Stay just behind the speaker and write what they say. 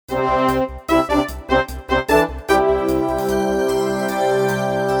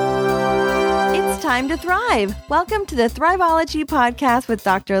time to thrive. Welcome to the Thriveology Podcast with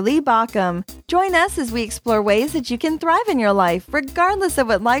Dr. Lee Baucom. Join us as we explore ways that you can thrive in your life, regardless of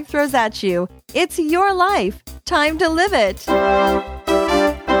what life throws at you. It's your life. Time to live it.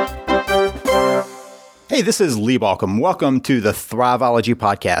 Hey, this is Lee Baucom. Welcome to the Thriveology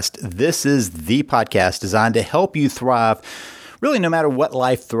Podcast. This is the podcast designed to help you thrive really no matter what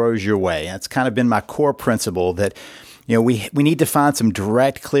life throws your way. It's kind of been my core principle that we need to find some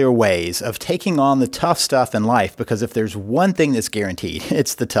direct, clear ways of taking on the tough stuff in life, because if there's one thing that's guaranteed,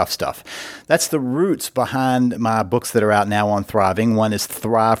 it's the tough stuff. That's the roots behind my books that are out now on thriving. One is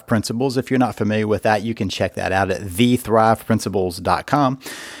Thrive Principles. If you're not familiar with that, you can check that out at thethriveprinciples.com.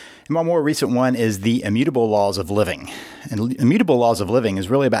 And my more recent one is The Immutable Laws of Living. And Immutable Laws of Living is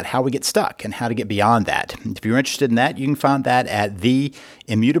really about how we get stuck and how to get beyond that. If you're interested in that, you can find that at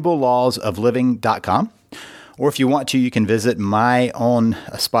theimmutablelawsofliving.com. Or if you want to, you can visit my own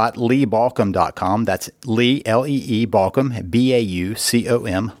spot, leebaucom.com. That's Lee, L-E-E, Baucom,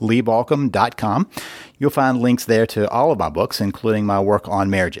 B-A-U-C-O-M, leebaucom.com. You'll find links there to all of my books, including my work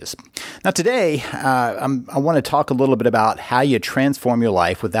on marriages. Now today, I want to talk a little bit about how you transform your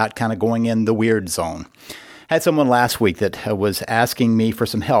life without kind of going in the weird zone. I had someone last week that was asking me for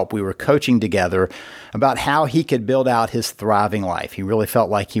some help. We were coaching together about how he could build out his thriving life. He really felt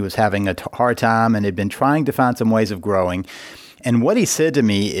like he was having a hard time and had been trying to find some ways of growing. And what he said to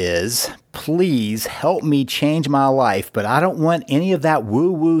me is, please help me change my life, but I don't want any of that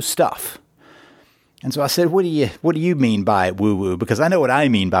woo-woo stuff. And so I said, what do you mean by woo-woo? Because I know what I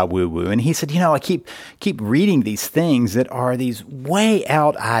mean by woo-woo. And he said, I keep reading these things that are these way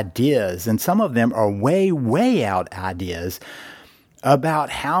out ideas. And some of them are way, way out ideas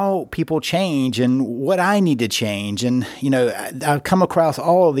about how people change and what I need to change. And, I've come across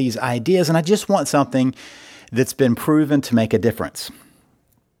all of these ideas and I just want something that's been proven to make a difference.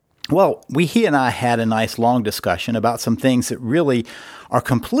 Well, he and I had a nice long discussion about some things that really are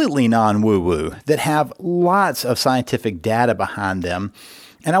completely non-woo-woo, that have lots of scientific data behind them.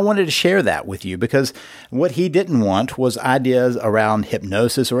 And I wanted to share that with you because what he didn't want was ideas around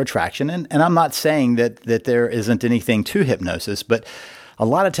hypnosis or attraction. And I'm not saying that there isn't anything to hypnosis, but a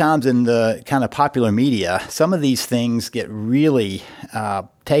lot of times in the kind of popular media, some of these things get really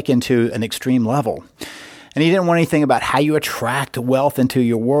taken to an extreme level. And he didn't want anything about how you attract wealth into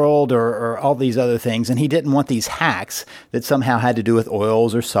your world or all these other things. And he didn't want these hacks that somehow had to do with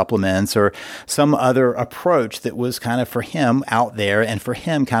oils or supplements or some other approach that was kind of for him out there and for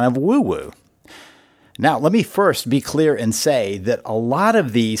him kind of woo-woo. Now, let me first be clear and say that a lot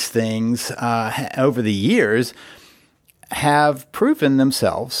of these things over the years have proven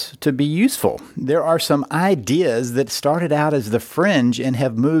themselves to be useful. There are some ideas that started out as the fringe and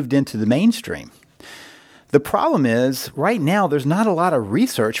have moved into the mainstream. The problem is, right now, there's not a lot of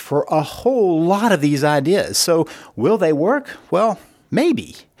research for a whole lot of these ideas. So will they work? Well,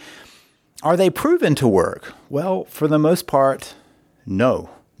 maybe. Are they proven to work? Well, for the most part,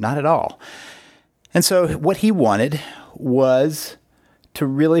 no, not at all. And so what he wanted was to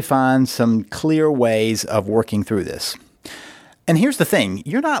really find some clear ways of working through this. And here's the thing,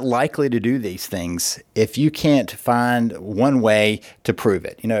 you're not likely to do these things if you can't find one way to prove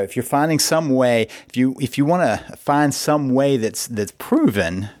it. If you're finding some way, if you want to find some way that's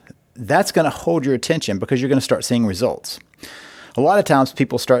proven, that's going to hold your attention because you're going to start seeing results. A lot of times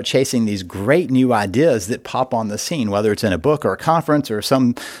people start chasing these great new ideas that pop on the scene, whether it's in a book or a conference or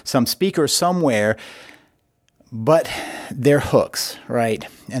some speaker somewhere, but they're hooks, right?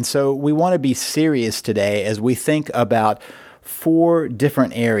 And so we want to be serious today as we think about 4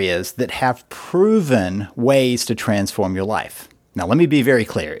 different areas that have proven ways to transform your life. Now, let me be very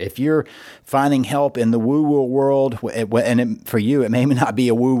clear. If you're finding help in the woo-woo world, for you, it may not be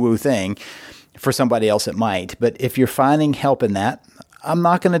a woo-woo thing. For somebody else, it might. But if you're finding help in that, I'm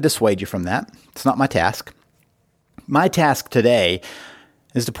not going to dissuade you from that. It's not my task. My task today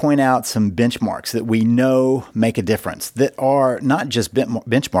is to point out some benchmarks that we know make a difference, that are not just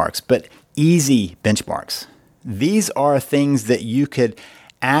benchmarks, but easy benchmarks. These are things that you could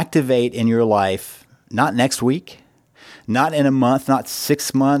activate in your life, not next week, not in a month, not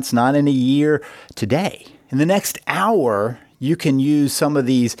 6 months, not in a year, today. In the next hour, you can use some of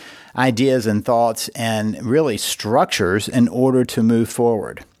these ideas and thoughts and really structures in order to move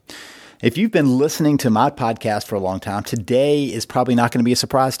forward. If you've been listening to my podcast for a long time, today is probably not going to be a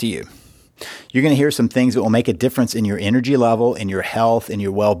surprise to you. You're going to hear some things that will make a difference in your energy level, in your health, in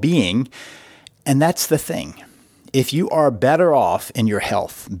your well-being. And that's the thing. If you are better off in your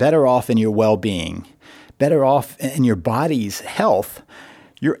health, better off in your well-being, better off in your body's health,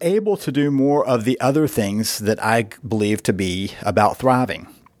 you're able to do more of the other things that I believe to be about thriving.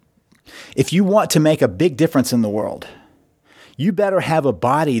 If you want to make a big difference in the world, you better have a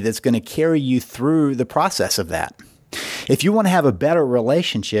body that's going to carry you through the process of that. If you want to have a better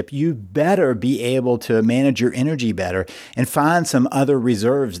relationship, you better be able to manage your energy better and find some other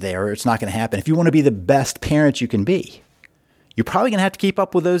reserves there, or it's not going to happen. If you want to be the best parent you can be, you're probably going to have to keep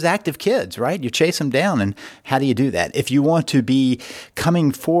up with those active kids, right? You chase them down, and how do you do that? If you want to be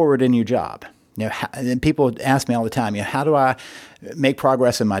coming forward in your job, and people ask me all the time, how do I make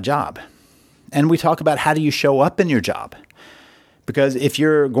progress in my job? And we talk about how do you show up in your job? Because if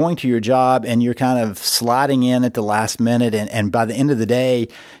you're going to your job and you're kind of sliding in at the last minute and by the end of the day,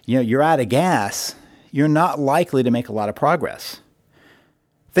 you're out of gas, you're not likely to make a lot of progress.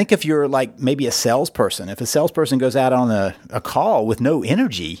 Think if you're like maybe a salesperson. If a salesperson goes out on a call with no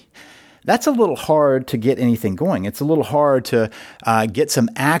energy, that's a little hard to get anything going. It's a little hard to get some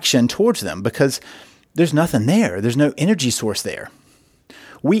action towards them because there's nothing there. There's no energy source there.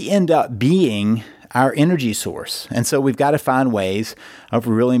 We end up being our energy source. And so we've got to find ways of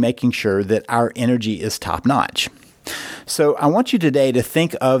really making sure that our energy is top notch. So I want you today to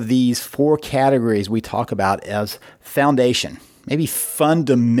think of these 4 categories we talk about as foundation, maybe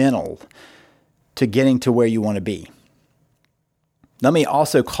fundamental to getting to where you want to be. Let me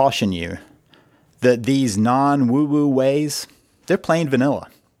also caution you that these non-woo-woo ways, they're plain vanilla.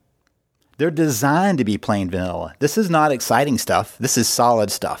 They're designed to be plain vanilla. This is not exciting stuff. This is solid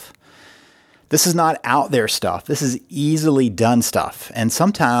stuff. This is not out there stuff. This is easily done stuff. And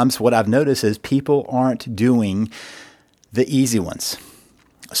sometimes what I've noticed is people aren't doing the easy ones.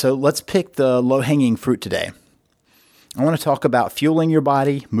 So let's pick the low-hanging fruit today. I want to talk about fueling your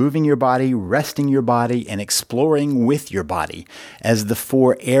body, moving your body, resting your body, and exploring with your body as the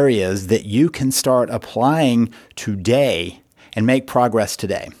 4 areas that you can start applying today and make progress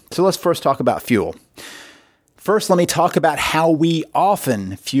today. So let's first talk about fuel. First, let me talk about how we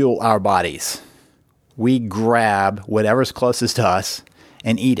often fuel our bodies. We grab whatever's closest to us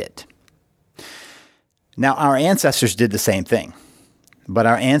and eat it. Now, our ancestors did the same thing. But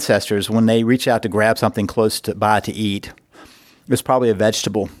our ancestors, when they reach out to grab something close by to eat, it was probably a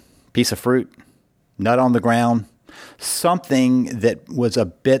vegetable, piece of fruit, nut on the ground, something that was a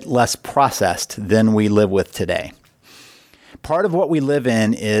bit less processed than we live with today. Part of what we live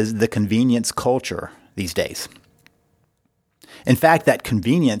in is the convenience culture these days. In fact, that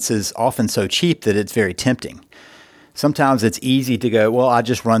convenience is often so cheap that it's very tempting. Sometimes it's easy to go, well, I'll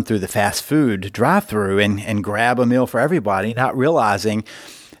just run through the fast food drive-through and grab a meal for everybody, not realizing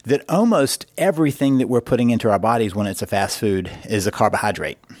that almost everything that we're putting into our bodies when it's a fast food is a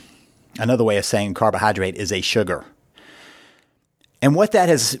carbohydrate. Another way of saying carbohydrate is a sugar. And what that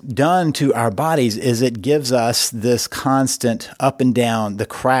has done to our bodies is it gives us this constant up and down, the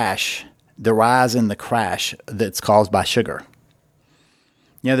crash, the rise and the crash that's caused by sugar.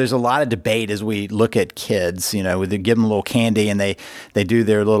 There's a lot of debate as we look at kids, they give them a little candy and they do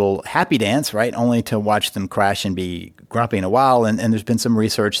their little happy dance, right? Only to watch them crash and be grumpy in a while. And there's been some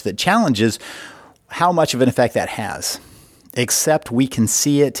research that challenges how much of an effect that has, except we can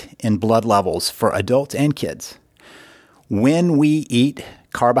see it in blood levels for adults and kids. When we eat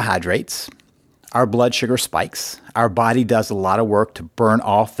carbohydrates, our blood sugar spikes. Our body does a lot of work to burn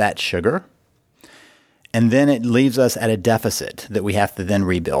off that sugar. And then it leaves us at a deficit that we have to then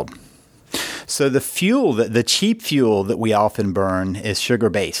rebuild. So the fuel, the cheap fuel that we often burn is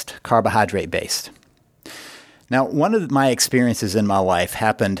sugar-based, carbohydrate-based. Now, one of my experiences in my life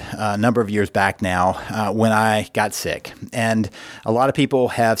happened a number of years back now when I got sick. And a lot of people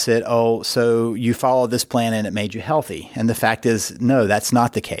have said, oh, so you followed this plan and it made you healthy. And the fact is, no, that's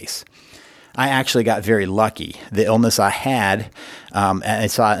not the case. I actually got very lucky. The illness I had, and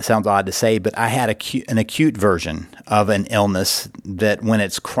it sounds odd to say, but I had an acute version of an illness that when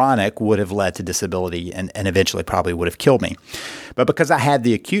it's chronic would have led to disability and eventually probably would have killed me. But because I had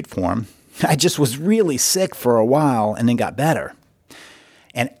the acute form, I just was really sick for a while and then got better.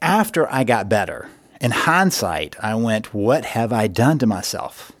 And after I got better, in hindsight, I went, what have I done to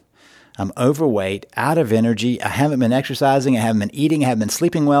myself? I'm overweight, out of energy. I haven't been exercising. I haven't been eating. I haven't been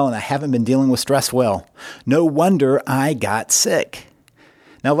sleeping well, and I haven't been dealing with stress well. No wonder I got sick.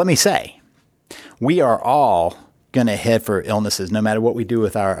 Now, let me say, we are all going to head for illnesses no matter what we do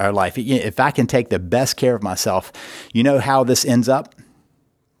with our life. If I can take the best care of myself, you know how this ends up?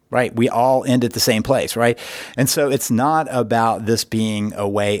 Right? We all end at the same place, right? And so it's not about this being a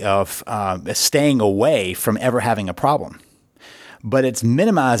way of staying away from ever having a problem, but it's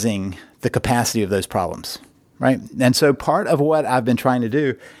minimizing the capacity of those problems, right? And so part of what I've been trying to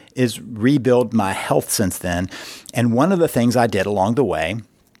do is rebuild my health since then. And one of the things I did along the way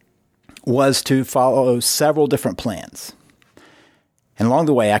was to follow several different plans. And along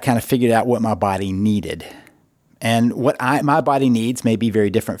the way, I kind of figured out what my body needed. And what my body needs may be very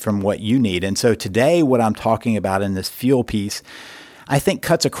different from what you need. And so today, what I'm talking about in this fuel piece, I think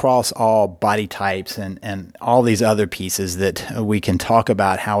cuts across all body types and all these other pieces that we can talk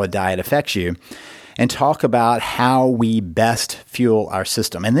about how a diet affects you and talk about how we best fuel our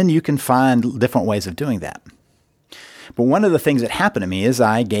system. And then you can find different ways of doing that. But one of the things that happened to me is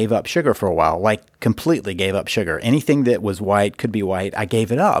I gave up sugar for a while, like completely gave up sugar. Anything that was white, could be white, I gave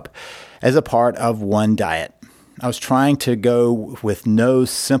it up as a part of one diet. I was trying to go with no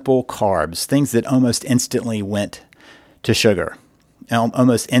simple carbs, things that almost instantly went to sugar,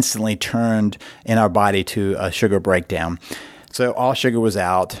 almost instantly turned in our body to a sugar breakdown. So all sugar was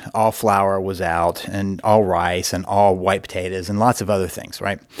out, all flour was out, and all rice and all white potatoes and lots of other things,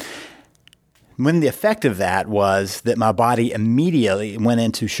 right? When the effect of that was that my body immediately went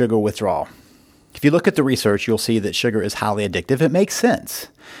into sugar withdrawal. If you look at the research, you'll see that sugar is highly addictive. It makes sense.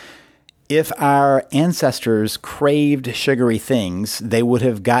 If our ancestors craved sugary things, they would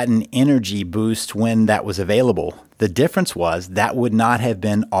have gotten energy boost when that was available. The difference was that would not have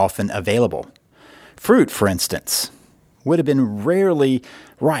been often available. Fruit, for instance, would have been rarely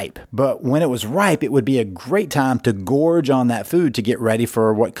ripe, but when it was ripe, it would be a great time to gorge on that food to get ready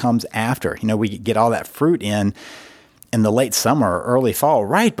for what comes after. We get all that fruit in the late summer or early fall,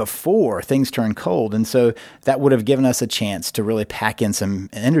 right before things turn cold. And so that would have given us a chance to really pack in some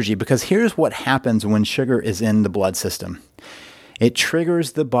energy, because here's what happens when sugar is in the blood system. It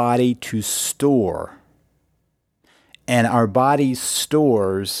triggers the body to store. And our body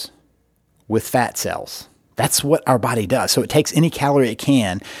stores with fat cells. That's what our body does. So it takes any calorie it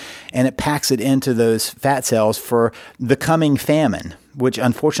can and it packs it into those fat cells for the coming famine, which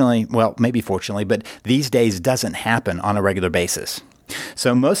unfortunately, well, maybe fortunately, but these days doesn't happen on a regular basis.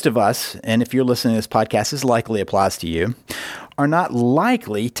 So most of us, and if you're listening to this podcast, this likely applies to you, are not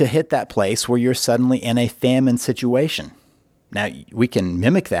likely to hit that place where you're suddenly in a famine situation. Now, we can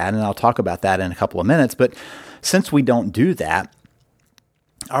mimic that, and I'll talk about that in a couple of minutes, but since we don't do that,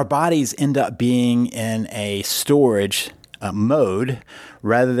 our bodies end up being in a storage mode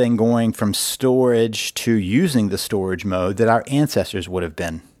rather than going from storage to using the storage mode that our ancestors would have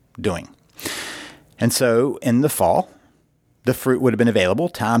been doing. And so in the fall, the fruit would have been available,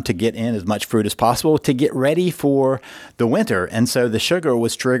 time to get in as much fruit as possible to get ready for the winter. And so the sugar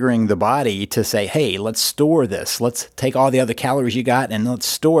was triggering the body to say, hey, let's store this. Let's take all the other calories you got and let's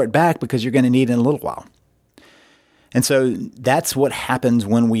store it back because you're going to need it in a little while. And so that's what happens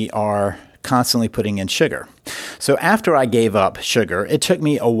when we are constantly putting in sugar. So after I gave up sugar, it took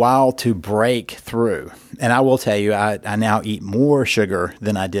me a while to break through. And I will tell you, I now eat more sugar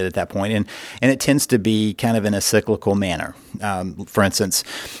than I did at that point. And it tends to be kind of in a cyclical manner. For instance,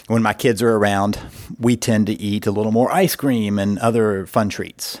 when my kids are around, we tend to eat a little more ice cream and other fun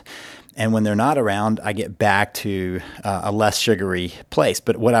treats. And when they're not around, I get back to a less sugary place.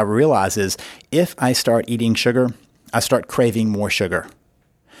 But what I realize is if I start eating sugar, I start craving more sugar.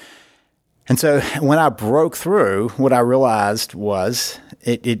 And so when I broke through, what I realized was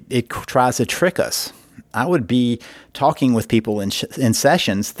it tries to trick us. I would be talking with people in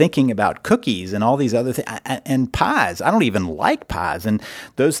sessions thinking about cookies and all these other things and pies. I don't even like pies. And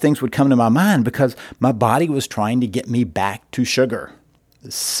those things would come to my mind because my body was trying to get me back to sugar.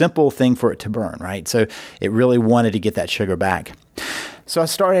 A simple thing for it to burn, right? So it really wanted to get that sugar back. So I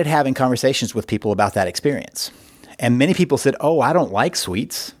started having conversations with people about that experience. And many people said, oh, I don't like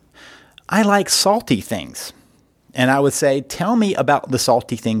sweets. I like salty things. And I would say, tell me about the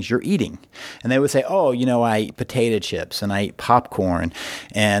salty things you're eating. And they would say, oh, I eat potato chips and I eat popcorn.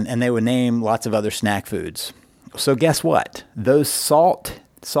 And they would name lots of other snack foods. So guess what? Those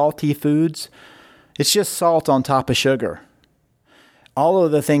salty foods, it's just salt on top of sugar. All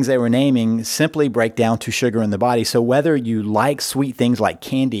of the things they were naming simply break down to sugar in the body. So whether you like sweet things like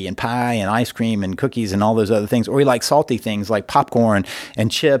candy and pie and ice cream and cookies and all those other things, or you like salty things like popcorn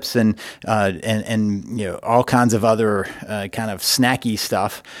and chips and all kinds of other kind of snacky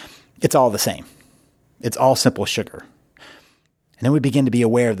stuff, it's all the same. It's all simple sugar. And then we begin to be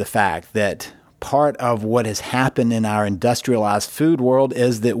aware of the fact that part of what has happened in our industrialized food world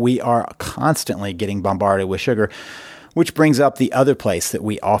is that we are constantly getting bombarded with sugar. Which brings up the other place that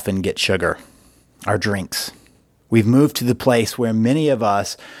we often get sugar, our drinks. We've moved to the place where many of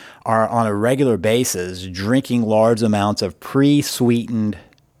us are on a regular basis drinking large amounts of pre-sweetened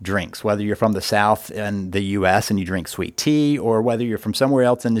drinks, whether you're from the South in the U.S. and you drink sweet tea, or whether you're from somewhere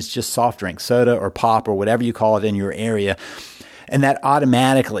else and it's just soft drink, soda or pop or whatever you call it in your area. And that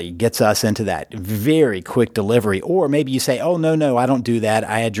automatically gets us into that very quick delivery. Or maybe you say, oh, no, I don't do that.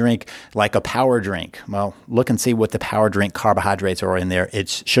 I drink like a power drink. Well, look and see what the power drink carbohydrates are in there.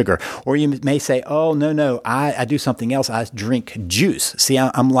 It's sugar. Or you may say, oh, no, I do something else. I drink juice. See,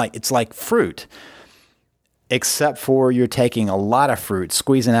 it's like fruit, except for you're taking a lot of fruit,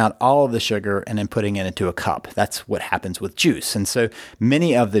 squeezing out all of the sugar, and then putting it into a cup. That's what happens with juice. And so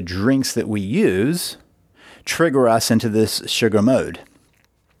many of the drinks that we use trigger us into this sugar mode.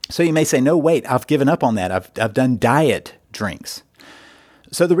 So you may say, no, wait, I've given up on that. I've done diet drinks.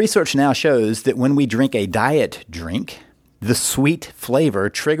 So the research now shows that when we drink a diet drink, the sweet flavor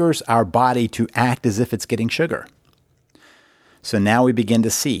triggers our body to act as if it's getting sugar. So now we begin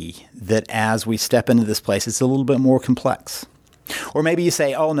to see that as we step into this place, it's a little bit more complex. Or maybe you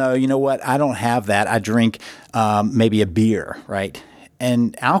say, oh, no, you know what? I don't have that. I drink maybe a beer, right?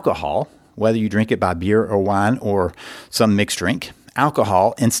 And alcohol, whether you drink it by beer or wine or some mixed drink,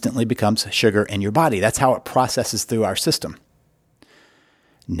 alcohol instantly becomes sugar in your body. That's how it processes through our system.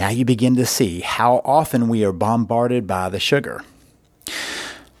 Now you begin to see how often we are bombarded by the sugar.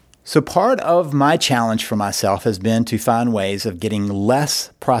 So part of my challenge for myself has been to find ways of getting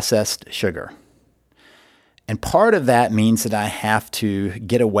less processed sugar. And part of that means that I have to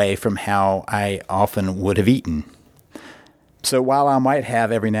get away from how I often would have eaten. So while I might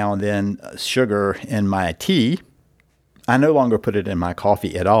have every now and then sugar in my tea, I no longer put it in my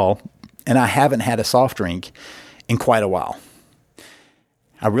coffee at all, and I haven't had a soft drink in quite a while.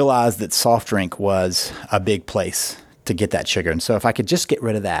 I realized that soft drink was a big place to get that sugar, and so if I could just get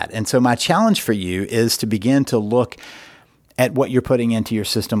rid of that. And so my challenge for you is to begin to look at what you're putting into your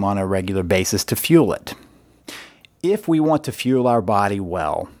system on a regular basis to fuel it. If we want to fuel our body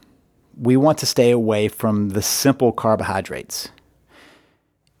well, we want to stay away from the simple carbohydrates.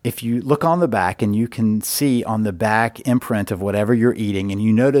 If you look on the back and you can see on the back imprint of whatever you're eating and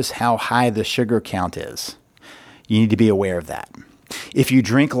you notice how high the sugar count is, you need to be aware of that. If you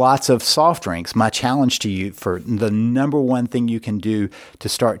drink lots of soft drinks, my challenge to you for the number one thing you can do to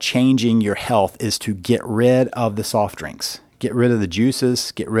start changing your health is to get rid of the soft drinks. Get rid of the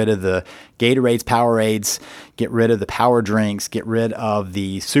juices, get rid of the Gatorades, Powerades, get rid of the power drinks, get rid of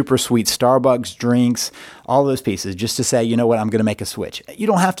the super sweet Starbucks drinks, all those pieces, just to say, you know what, I'm going to make a switch. You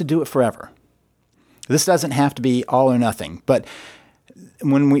don't have to do it forever. This doesn't have to be all or nothing. But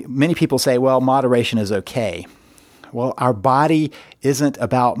many people say, well, moderation is okay. Well, our body isn't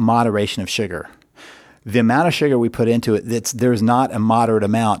about moderation of sugar. The amount of sugar we put into it, there's not a moderate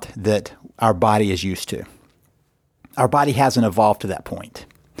amount that our body is used to. Our body hasn't evolved to that point.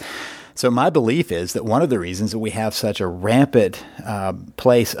 So my belief is that one of the reasons that we have such a rampant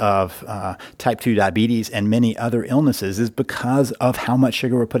place of type 2 diabetes and many other illnesses is because of how much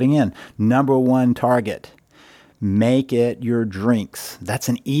sugar we're putting in. Number one target, make it your drinks. That's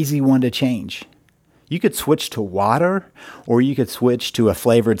an easy one to change. You could switch to water, or you could switch to a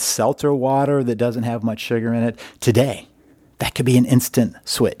flavored seltzer water that doesn't have much sugar in it today. That could be an instant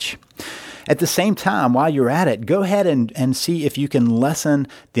switch. At the same time, while you're at it, go ahead and see if you can lessen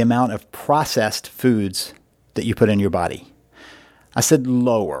the amount of processed foods that you put in your body. I said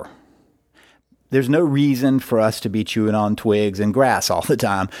lower. There's no reason for us to be chewing on twigs and grass all the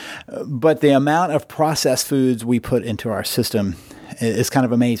time, but the amount of processed foods we put into our system is kind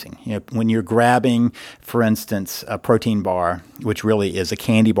of amazing. You know, when you're grabbing, for instance, a protein bar, which really is a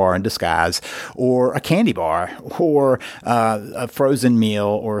candy bar in disguise, or a candy bar, or a frozen meal,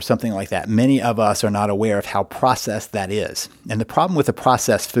 or something like that, many of us are not aware of how processed that is. And the problem with the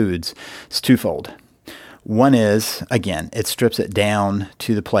processed foods is twofold. One is, again, it strips it down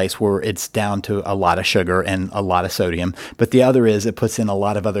to the place where it's down to a lot of sugar and a lot of sodium. But the other is it puts in a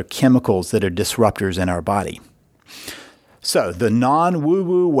lot of other chemicals that are disruptors in our body. So the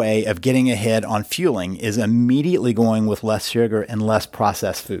non-woo-woo way of getting ahead on fueling is immediately going with less sugar and less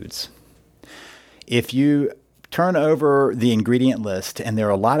processed foods. If you turn over the ingredient list and there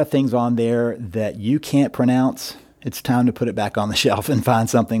are a lot of things on there that you can't pronounce, it's time to put it back on the shelf and find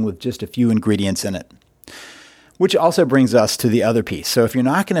something with just a few ingredients in it. Which also brings us to the other piece. So if you're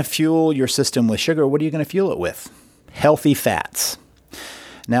not going to fuel your system with sugar, what are you going to fuel it with? Healthy fats.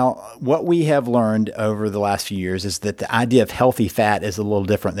 Now, what we have learned over the last few years is that the idea of healthy fat is a little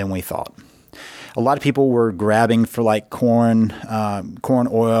different than we thought. A lot of people were grabbing for like corn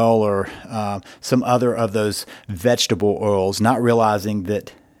oil or some other of those vegetable oils, not realizing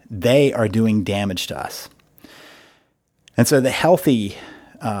that they are doing damage to us. And so the healthy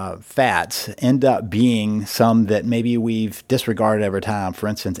fats end up being some that maybe we've disregarded over time. For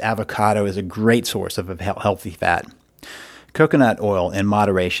instance, avocado is a great source of a healthy fat. Coconut oil in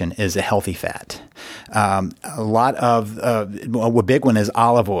moderation is a healthy fat. A big one is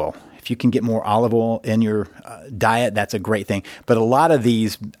olive oil. If you can get more olive oil in your diet, that's a great thing. But a lot of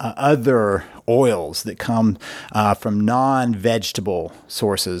these other oils that come from non-vegetable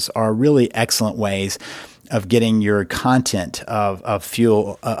sources are really excellent ways of getting your content of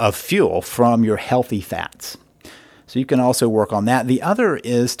fuel from your healthy fats. So you can also work on that. The other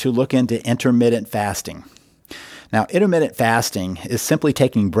is to look into intermittent fasting. Now, intermittent fasting is simply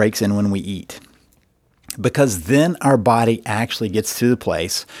taking breaks in when we eat, because then our body actually gets to the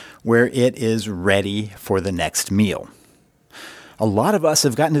place where it is ready for the next meal. A lot of us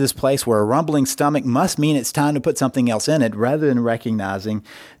have gotten to this place where a rumbling stomach must mean it's time to put something else in it, rather than recognizing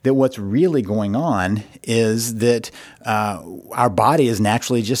that what's really going on is that our body is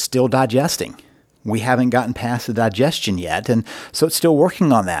naturally just still digesting. We haven't gotten past the digestion yet, and so it's still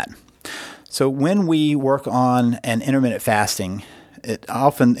working on that. So when we work on an intermittent fasting, it's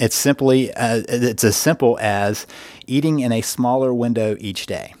as simple as eating in a smaller window each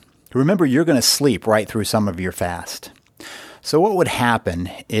day. Remember, you're going to sleep right through some of your fast. So what would happen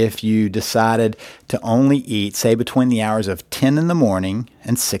if you decided to only eat, say, between the hours of 10 in the morning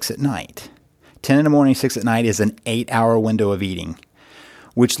and 6 at night? 10 in the morning, 6 at night is an 8-hour window of eating,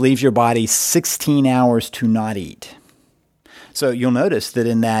 which leaves your body 16 hours to not eat. So you'll notice that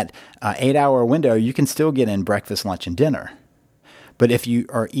in that 8-hour window, you can still get in breakfast, lunch, and dinner. But if you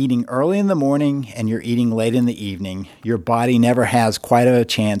are eating early in the morning and you're eating late in the evening, your body never has quite a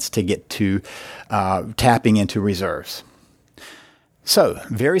chance to get to tapping into reserves. So,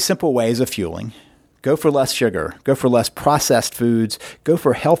 very simple ways of fueling. Go for less sugar, go for less processed foods, go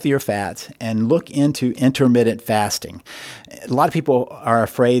for healthier fats, and look into intermittent fasting. A lot of people are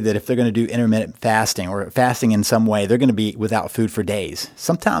afraid that if they're going to do intermittent fasting or fasting in some way, they're going to be without food for days.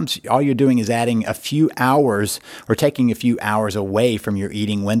 Sometimes all you're doing is adding a few hours or taking a few hours away from your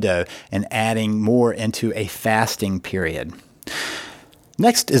eating window and adding more into a fasting period.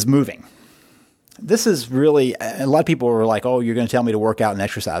 Next is moving. This is really, a lot of people are like, oh, you're going to tell me to work out and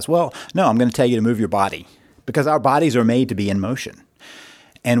exercise. Well, no, I'm going to tell you to move your body, because our bodies are made to be in motion.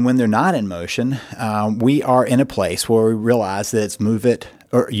 And when they're not in motion, we are in a place where we realize that it's move it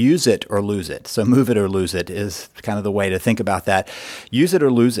or use it or lose it. So move it or lose it is kind of the way to think about that. Use it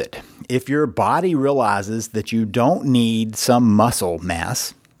or lose it. If your body realizes that you don't need some muscle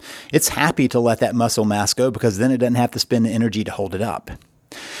mass, it's happy to let that muscle mass go, because then it doesn't have to spend the energy to hold it up.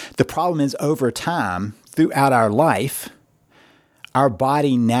 The problem is, over time, throughout our life, our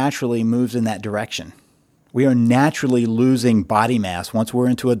body naturally moves in that direction. We are naturally losing body mass once we're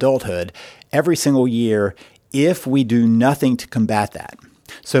into adulthood every single year if we do nothing to combat that.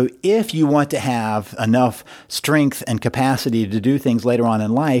 So if you want to have enough strength and capacity to do things later on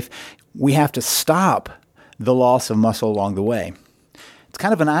in life, we have to stop the loss of muscle along the way. It's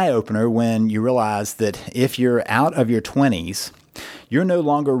kind of an eye-opener when you realize that if you're out of your 20s, you're no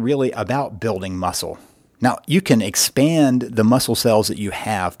longer really about building muscle. Now, you can expand the muscle cells that you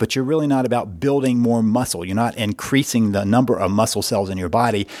have, but you're really not about building more muscle. You're not increasing the number of muscle cells in your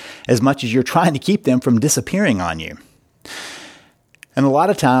body as much as you're trying to keep them from disappearing on you. And a lot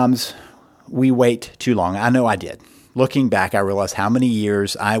of times, we wait too long. I know I did. Looking back, I realized how many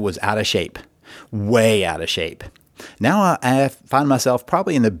years I was out of shape, way out of shape. Now I find myself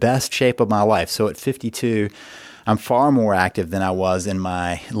probably in the best shape of my life. So at 52, I'm far more active than I was in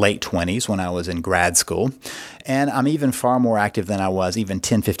my late 20s when I was in grad school. And I'm even far more active than I was even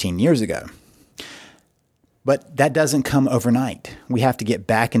 10, 15 years ago. But that doesn't come overnight. We have to get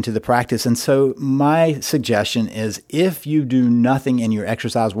back into the practice. And so my suggestion is, if you do nothing in your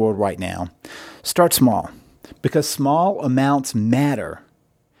exercise world right now, start small. Because small amounts matter,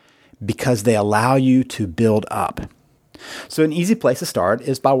 because they allow you to build up. So an easy place to start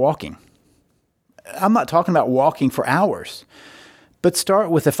is by walking. I'm not talking about walking for hours, but start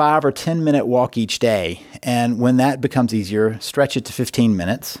with a 5 or 10 minute walk each day. And when that becomes easier, stretch it to 15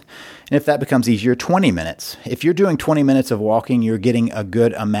 minutes. And if that becomes easier, 20 minutes. If you're doing 20 minutes of walking, you're getting a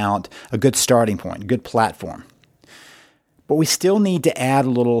good amount, a good starting point, a good platform. But we still need to add a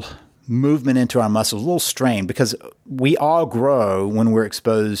little movement into our muscles, a little strain, because we all grow when we're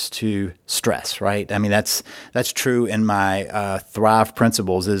exposed to stress, right? I mean, that's true in my Thrive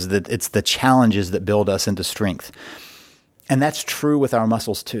principles, is that it's the challenges that build us into strength. And that's true with our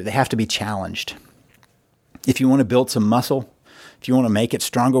muscles too. They have to be challenged. If you want to build some muscle, if you want to make it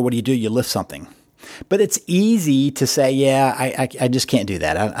stronger, what do? You lift something. But it's easy to say, yeah, I just can't do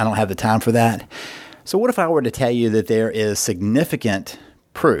that. I don't have the time for that. So what if I were to tell you that there is significant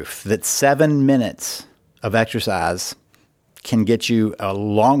proof that 7 minutes of exercise can get you a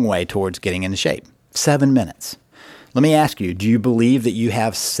long way towards getting into shape? 7 minutes. Let me ask you, do you believe that you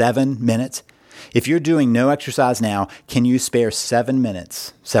have 7 minutes? If you're doing no exercise now, can you spare 7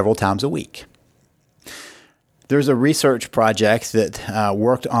 minutes several times a week? There's a research project that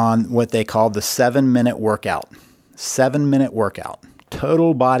worked on what they call the 7-minute workout. 7-minute workout.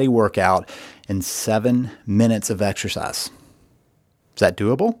 Total body workout in 7 minutes of exercise. Is that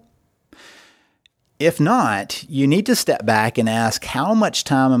doable? If not, you need to step back and ask, how much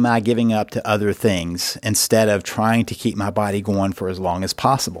time am I giving up to other things instead of trying to keep my body going for as long as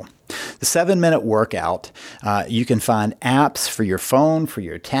possible? The 7-minute workout, you can find apps for your phone, for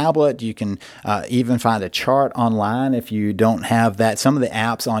your tablet. You can even find a chart online if you don't have that. Some of the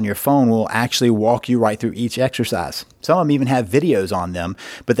apps on your phone will actually walk you right through each exercise. Some of them even have videos on them,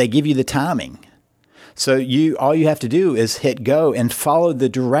 but they give you the timing. So all you have to do is hit go and follow the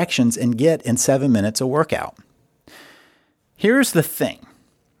directions and get in 7 minutes a workout. Here's the thing.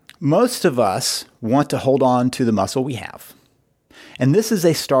 Most of us want to hold on to the muscle we have. And this is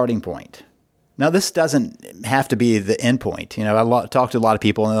a starting point. Now, this doesn't have to be the end point. I talk to a lot of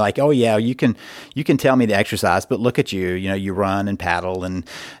people and they're like, oh yeah, you can tell me to exercise, but look at you. You run and paddle and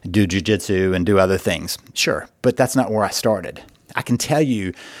do jiu-jitsu and do other things. Sure, but that's not where I started. I can tell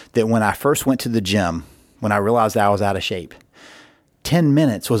you that when I first went to the gym, when I realized I was out of shape, 10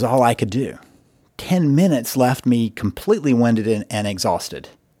 minutes was all I could do. 10 minutes left me completely winded and exhausted.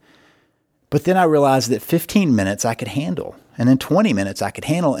 But then I realized that 15 minutes I could handle, and then 20 minutes I could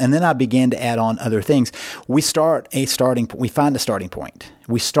handle, and then I began to add on other things. We find a starting point.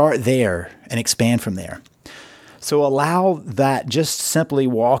 We start there and expand from there. So allow that just simply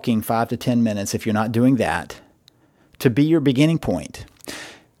walking 5 to 10 minutes, if you're not doing that, to be your beginning point.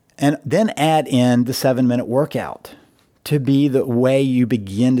 And then add in the 7-minute workout to be the way you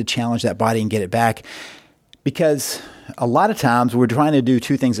begin to challenge that body and get it back. Because a lot of times we're trying to do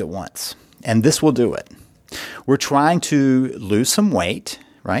two things at once, and this will do it. We're trying to lose some weight,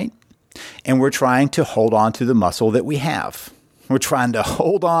 right? And we're trying to hold on to the muscle that we have. We're trying to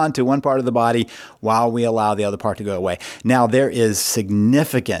hold on to one part of the body while we allow the other part to go away. Now, there is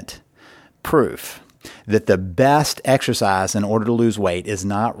significant proof that the best exercise in order to lose weight is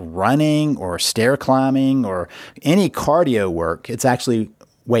not running or stair climbing or any cardio work. It's actually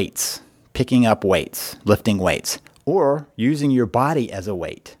weights, picking up weights, lifting weights, or using your body as a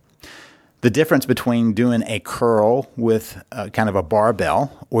weight. The difference between doing a curl with kind of a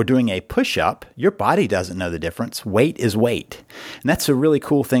barbell or doing a push-up, your body doesn't know the difference. Weight is weight. And that's a really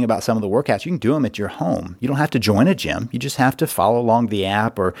cool thing about some of the workouts. You can do them at your home. You don't have to join a gym. You just have to follow along the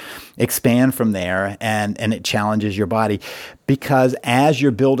app or expand from there, and it challenges your body. Because as you're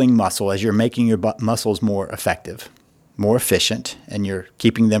building muscle, as you're making your muscles more effective, more efficient, and you're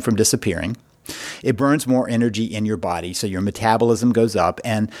keeping them from disappearing, it burns more energy in your body, so your metabolism goes up,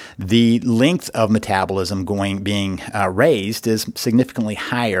 and the length of metabolism being raised is significantly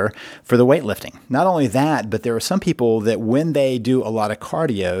higher for the weightlifting. Not only that, but there are some people that when they do a lot of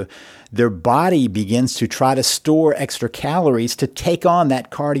cardio, their body begins to try to store extra calories to take on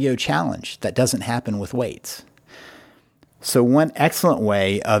that cardio challenge. That doesn't happen with weights. So one excellent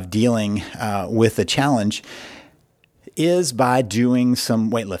way of dealing with a challenge is by doing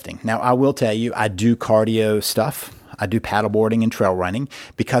some weightlifting. Now, I will tell you, I do cardio stuff. I do paddleboarding and trail running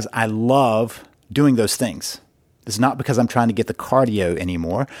because I love doing those things. It's not because I'm trying to get the cardio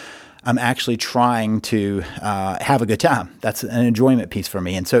anymore. I'm actually trying to have a good time. That's an enjoyment piece for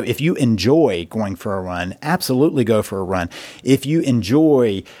me. And so if you enjoy going for a run, absolutely go for a run. If you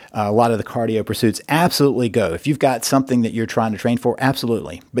enjoy a lot of the cardio pursuits, absolutely go. If you've got something that you're trying to train for,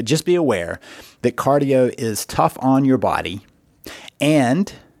 absolutely. But just be aware that cardio is tough on your body.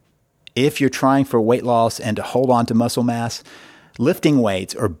 And if you're trying for weight loss and to hold on to muscle mass, lifting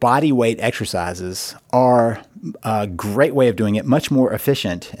weights or body weight exercises are a great way of doing it, much more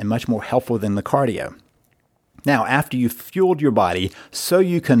efficient and much more helpful than the cardio. Now, after you've fueled your body so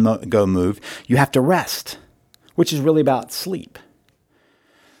you can go move, you have to rest, which is really about sleep.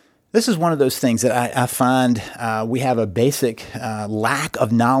 This is one of those things that I find we have a basic lack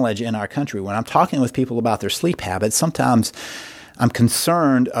of knowledge in our country. When I'm talking with people about their sleep habits, sometimes I'm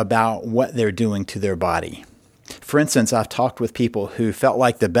concerned about what they're doing to their body. For instance, I've talked with people who felt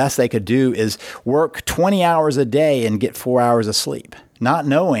like the best they could do is work 20 hours a day and get 4 hours of sleep, not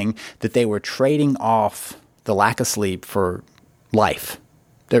knowing that they were trading off the lack of sleep for life.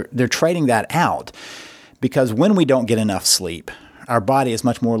 They're trading that out because when we don't get enough sleep, our body is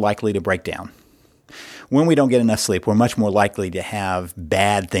much more likely to break down. When we don't get enough sleep, we're much more likely to have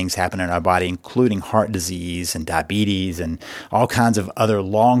bad things happen in our body, including heart disease and diabetes and all kinds of other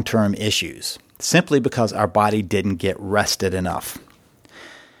long-term issues, simply because our body didn't get rested enough.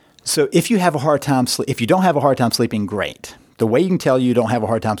 So if you have a hard time if you don't have a hard time sleeping, great. The way you can tell you don't have a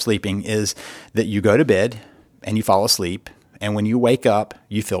hard time sleeping is that you go to bed and you fall asleep, and when you wake up,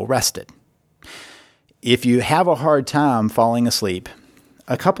 you feel rested. If you have a hard time falling asleep,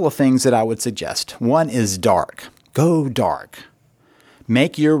 a couple of things that I would suggest. One is dark. Go dark.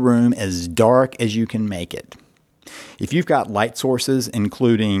 Make your room as dark as you can make it. If you've got light sources,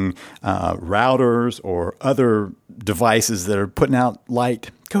 including routers or other devices that are putting out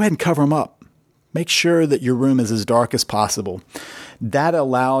light, go ahead and cover them up. Make sure that your room is as dark as possible. That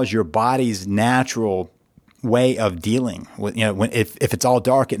allows your body's natural way of dealing with, if it's all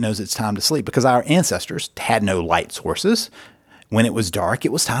dark, it knows it's time to sleep, because our ancestors had no light sources. When it was dark,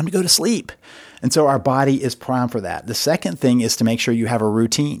 it was time to go to sleep. And so our body is primed for that. The second thing is to make sure you have a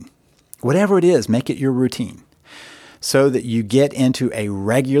routine. Whatever it is, make it your routine so that you get into a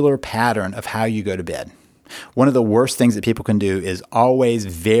regular pattern of how you go to bed. One of the worst things that people can do is always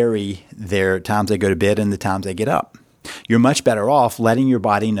vary their times they go to bed and the times they get up. You're much better off letting your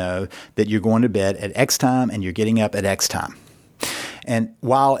body know that you're going to bed at X time and you're getting up at X time. And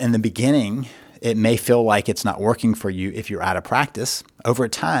while in the beginning, it may feel like it's not working for you if you're out of practice, over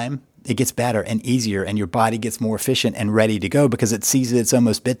time, it gets better and easier and your body gets more efficient and ready to go because it sees that it's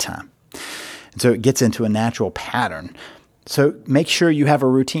almost bedtime. And so it gets into a natural pattern. So make sure you have a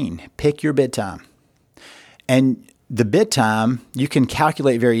routine. Pick your bedtime. And the bedtime, you can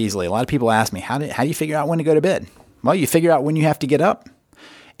calculate very easily. A lot of people ask me, how do you figure out when to go to bed? Well, you figure out when you have to get up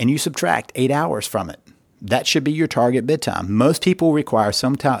and you subtract 8 hours from it. That should be your target bedtime. Most people require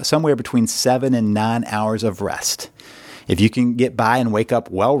somewhere between 7 and 9 hours of rest. If you can get by and wake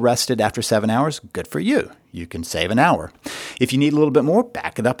up well rested after 7 hours, good for you. You can save an hour. If you need a little bit more,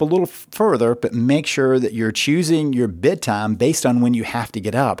 back it up a little further, but make sure that you're choosing your bedtime based on when you have to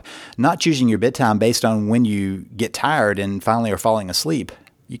get up, not choosing your bedtime based on when you get tired and finally are falling asleep.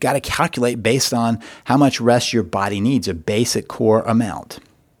 You got to calculate based on how much rest your body needs, a basic core amount.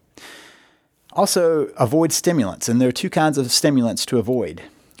 Also, avoid stimulants. And there are two kinds of stimulants to avoid: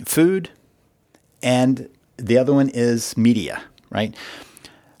 food, and the other one is media, right?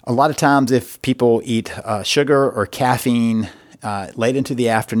 A lot of times if people eat sugar or caffeine late into the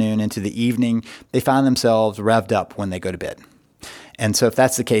afternoon, into the evening, they find themselves revved up when they go to bed. And so if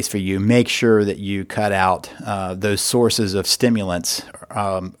that's the case for you, make sure that you cut out those sources of stimulants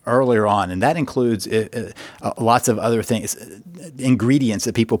earlier on. And that includes lots of other things, ingredients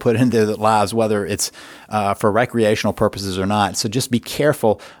that people put into their lives, whether it's for recreational purposes or not. So just be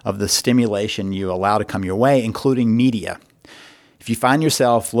careful of the stimulation you allow to come your way, including media. If you find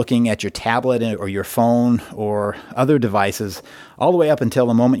yourself looking at your tablet or your phone or other devices all the way up until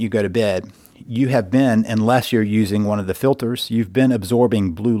the moment you go to bed, you have been, unless you're using one of the filters, you've been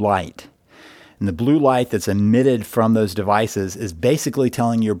absorbing blue light. And the blue light that's emitted from those devices is basically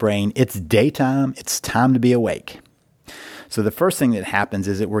telling your brain it's daytime, it's time to be awake. So the first thing that happens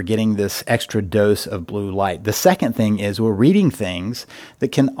is that we're getting this extra dose of blue light. The second thing is we're reading things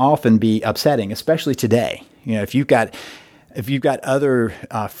that can often be upsetting, especially today. If you've got other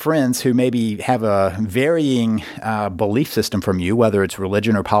friends who maybe have a varying belief system from you, whether it's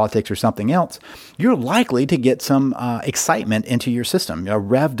religion or politics or something else, you're likely to get some excitement into your system, a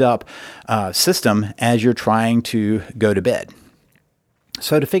revved up system as you're trying to go to bed.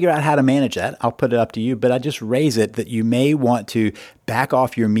 So to figure out how to manage that, I'll put it up to you, but I just raise it that you may want to back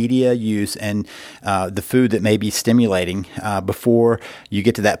off your media use and the food that may be stimulating before you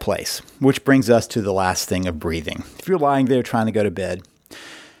get to that place, which brings us to the last thing of breathing. If you're lying there trying to go to bed,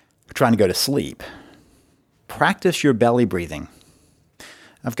 or trying to go to sleep, practice your belly breathing.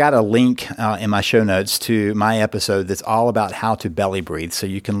 I've got a link in my show notes to my episode that's all about how to belly breathe, so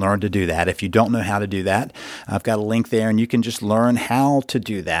you can learn to do that. If you don't know how to do that, I've got a link there, and you can just learn how to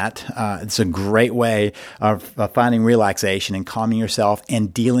do that. It's a great way of finding relaxation and calming yourself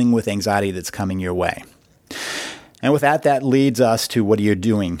and dealing with anxiety that's coming your way. And with that leads us to what you're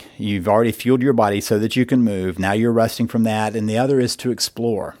doing. You've already fueled your body so that you can move. Now you're resting from that, and the other is to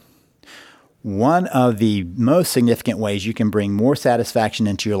explore. One of the most significant ways you can bring more satisfaction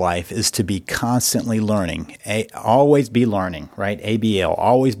into your life is to be constantly learning. Always be learning, right? ABL,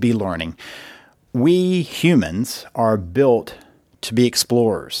 always be learning. We humans are built to be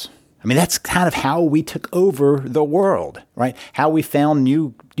explorers. I mean, that's kind of how we took over the world, right? How we found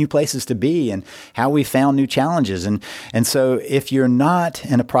new places to be and how we found new challenges. And so if you're not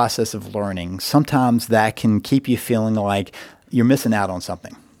in a process of learning, sometimes that can keep you feeling like you're missing out on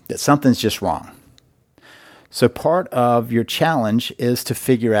something, that something's just wrong. So part of your challenge is to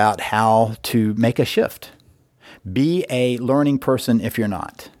figure out how to make a shift. Be a learning person if you're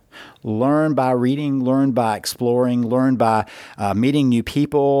not. Learn by reading, learn by exploring, learn by meeting new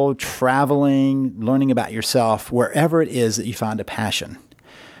people, traveling, learning about yourself, wherever it is that you find a passion.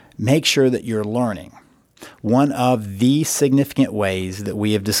 Make sure that you're learning. One of the significant ways that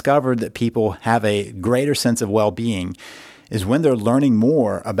we have discovered that people have a greater sense of well-being is when they're learning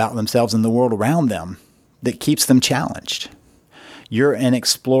more about themselves and the world around them that keeps them challenged. You're an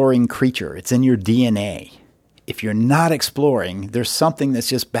exploring creature. It's in your DNA. If you're not exploring, there's something that's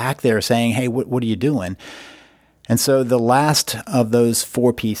just back there saying, hey, what are you doing? And so the last of those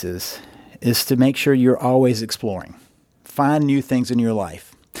 4 pieces is to make sure you're always exploring. Find new things in your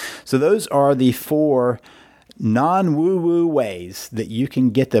life. So those are the 4 non-woo-woo ways that you can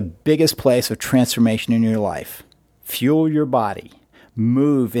get the biggest place of transformation in your life. Fuel your body.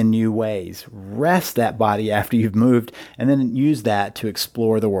 Move in new ways. Rest that body after you've moved, and then use that to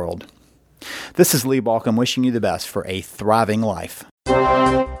explore the world. This is Lee Baucom wishing you the best for a thriving life. You've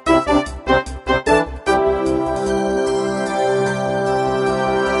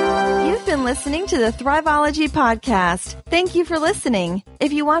been listening to the Thriveology Podcast. Thank you for listening.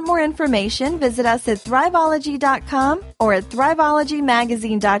 If you want more information, visit us at Thriveology.com or at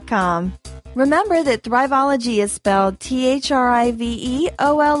ThriveologyMagazine.com. Remember that Thriveology is spelled Thriveology.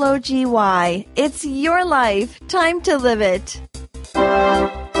 It's your life. Time to live it.